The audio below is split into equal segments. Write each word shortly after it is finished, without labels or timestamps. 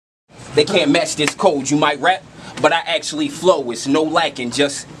They can't match this code. You might rap, but I actually flow. It's no lacking,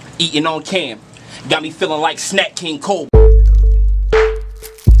 just eating on cam. Got me feeling like Snack King Cole.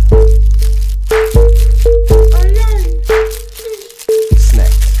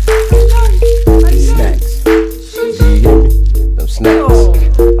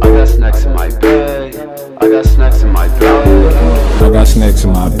 SNAXX in my bag. I got SNAXX in my bag. I got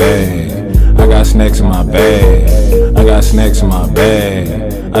SNAXX in my bag. I got SNAXX in my bag. I got SNAXX in my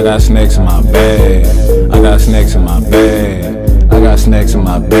bag. I got SNAXX in my bag. I got SNAXX in my bag. I got SNAXX in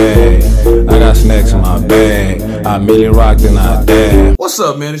my bag. I got SNAXX in my bag. I million rocked and I dab. What's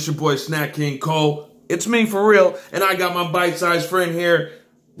up, man? It's your boy Snack King Cole. It's me for real, and I got my bite-sized friend here,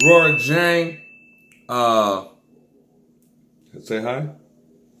 Roar Jang. Say hi.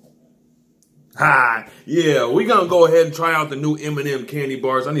 Hi. Yeah, we gonna go ahead and try out the new M&M Candy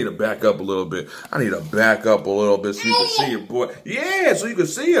Bars. I need to back up a little bit. So you can see your boy. Yeah, so you can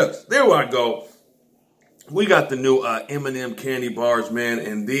see us. There I go. We got the new M&M Candy Bars, man,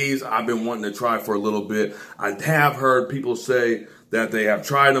 and these I've been wanting to try for a little bit. I have heard people say that they have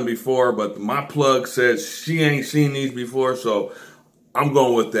tried them before, but my plug says she ain't seen these before, so I'm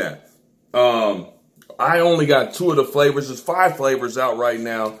going with that. I only got 2 of the flavors. There's 5 flavors out right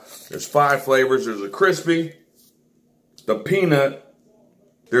now. There's 5 flavors. There's a crispy, the peanut.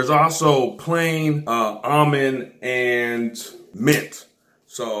 There's also plain almond and mint.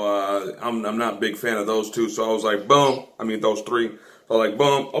 So I'm not a big fan of those 2. So I was like, boom. I mean, those 3. So I was like,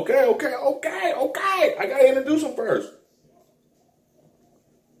 boom. Okay. I got to introduce them first.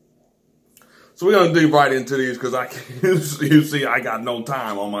 So we're going to dig right into these because you see, I got no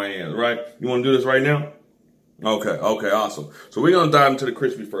time on my hands, right? You want to do this right now? Okay, awesome. So we're going to dive into the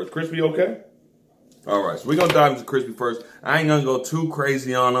crispy first. Crispy, okay? All right, so we're going to dive into crispy first. I ain't going to go too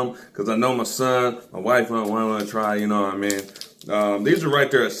crazy on them because I know my son, my wife want to try, you know what I mean? These are right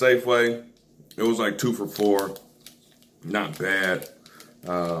there at Safeway. It was like 2 for $4. Not bad.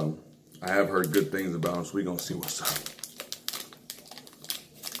 I have heard good things about them, so we're going to see what's up.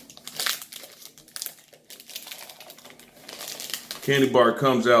 Candy bar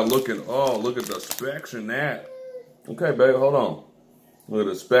comes out looking, oh, look at the specs in that. Okay, babe, hold on. Look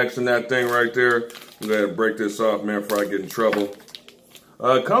at the specs in that thing right there. I'm going to break this off, man, before I get in trouble.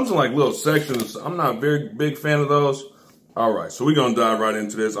 It comes in like little sections. I'm not a very big fan of those. All right, so we're going to dive right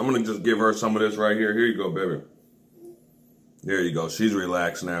into this. I'm going to just give her some of this right here. Here you go, baby. There you go. She's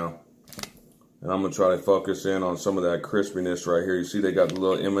relaxed now. And I'm going to try to focus in on some of that crispiness right here. You see they got the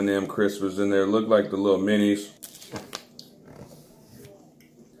little M&M crispers in there. Look like the little minis.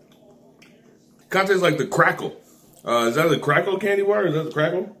 Kind of tastes like the Crackle. Is that the Crackle candy bar? Is that the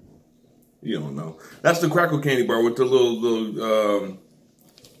Crackle? You don't know. That's the Crackle candy bar with the little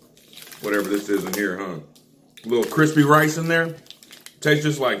whatever this is in here, huh? Little crispy rice in there. Tastes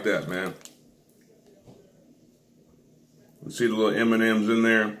just like that, man. You see the little M&Ms in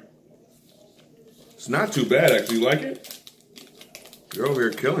there. It's not too bad, actually. You like it? You're over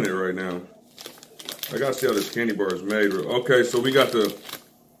here killing it right now. I gotta see how this candy bar is made. Okay, so we got the...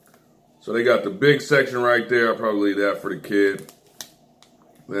 So they got the big section right there. I'll probably leave that for the kid.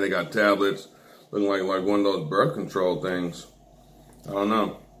 Then they got tablets. Looking like one of those birth control things. I don't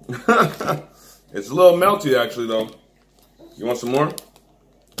know. It's a little melty actually though. You want some more?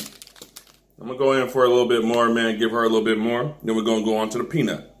 I'm going to go in for a little bit more, man. Give her a little bit more. Then we're going to go on to the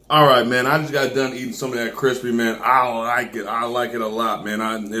peanut. All right, man. I just got done eating some of that crispy, man. I like it. I like it a lot, man.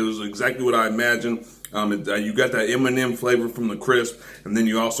 It was exactly what I imagined. You got that M&M flavor from the crisp, and then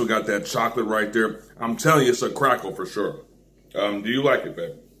you also got that chocolate right there. I'm telling you, it's a Crackle for sure. Do you like it,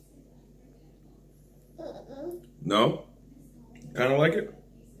 babe? No? Kind of like it?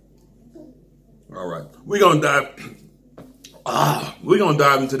 All right. We're gonna dive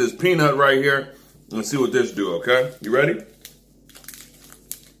into this peanut right here and see what this do, okay? You ready?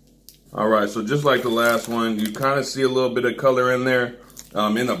 All right, so just like the last one, you kind of see a little bit of color in there.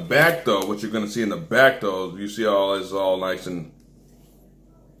 In the back, though, what you're going to see in the back, though, you see all it's all nice and...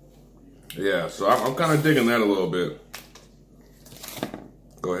 Yeah, so I'm kind of digging that a little bit.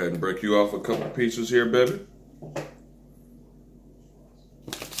 Go ahead and break you off a couple pieces here, baby.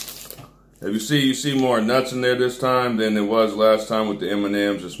 If you see more nuts in there this time than it was last time with the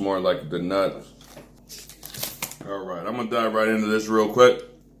M&Ms. It's more like the nuts. All right, I'm going to dive right into this real quick.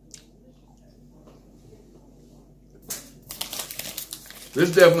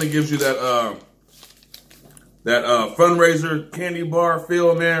 This definitely gives you that fundraiser candy bar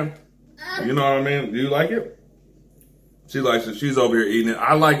feel, man. You know what I mean? Do you like it? She likes it. She's over here eating it.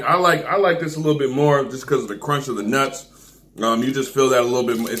 I like this a little bit more just because of the crunch of the nuts. You just feel that a little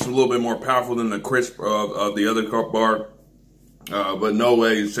bit. It's a little bit more powerful than the crisp of the other bar. But no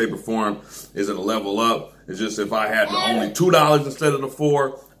way, shape, or form is it a level up. It's just if I had only $2 instead of the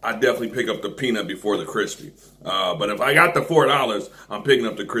 $4, I'd definitely pick up the peanut before the crispy. But if I got the $4, I'm picking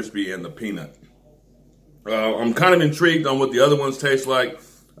up the crispy and the peanut. I'm kind of intrigued on what the other ones taste like.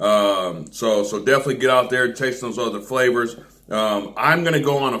 So definitely get out there and taste those other flavors. I'm gonna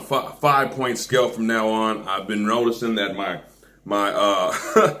go on a 5-point scale from now on. I've been noticing that my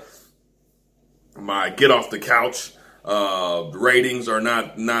my get off the couch ratings are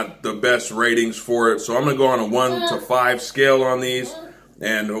not the best ratings for it. So I'm gonna go on a 1 to 5 scale on these.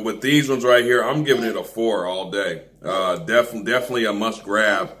 And with these ones right here, I'm giving it a 4 all day. Definitely a must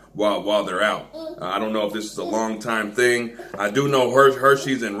grab while they're out. I don't know if this is a long time thing. I do know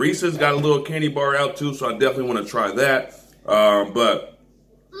Hershey's and Reese's got a little candy bar out too, so I definitely want to try that. But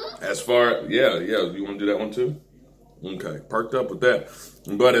as far, yeah, you want to do that one too? Okay, perked up with that.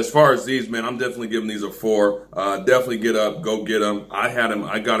 But as far as these, man, I'm definitely giving these a 4. Definitely get up, go get them. I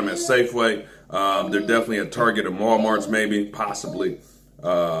got them at Safeway. They're definitely at Target and Walmart's, maybe, possibly.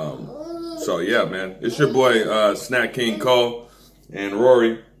 So yeah, man, it's your boy Snack King Cole and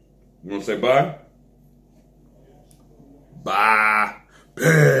Rory. You want to say bye? Bye. Peace.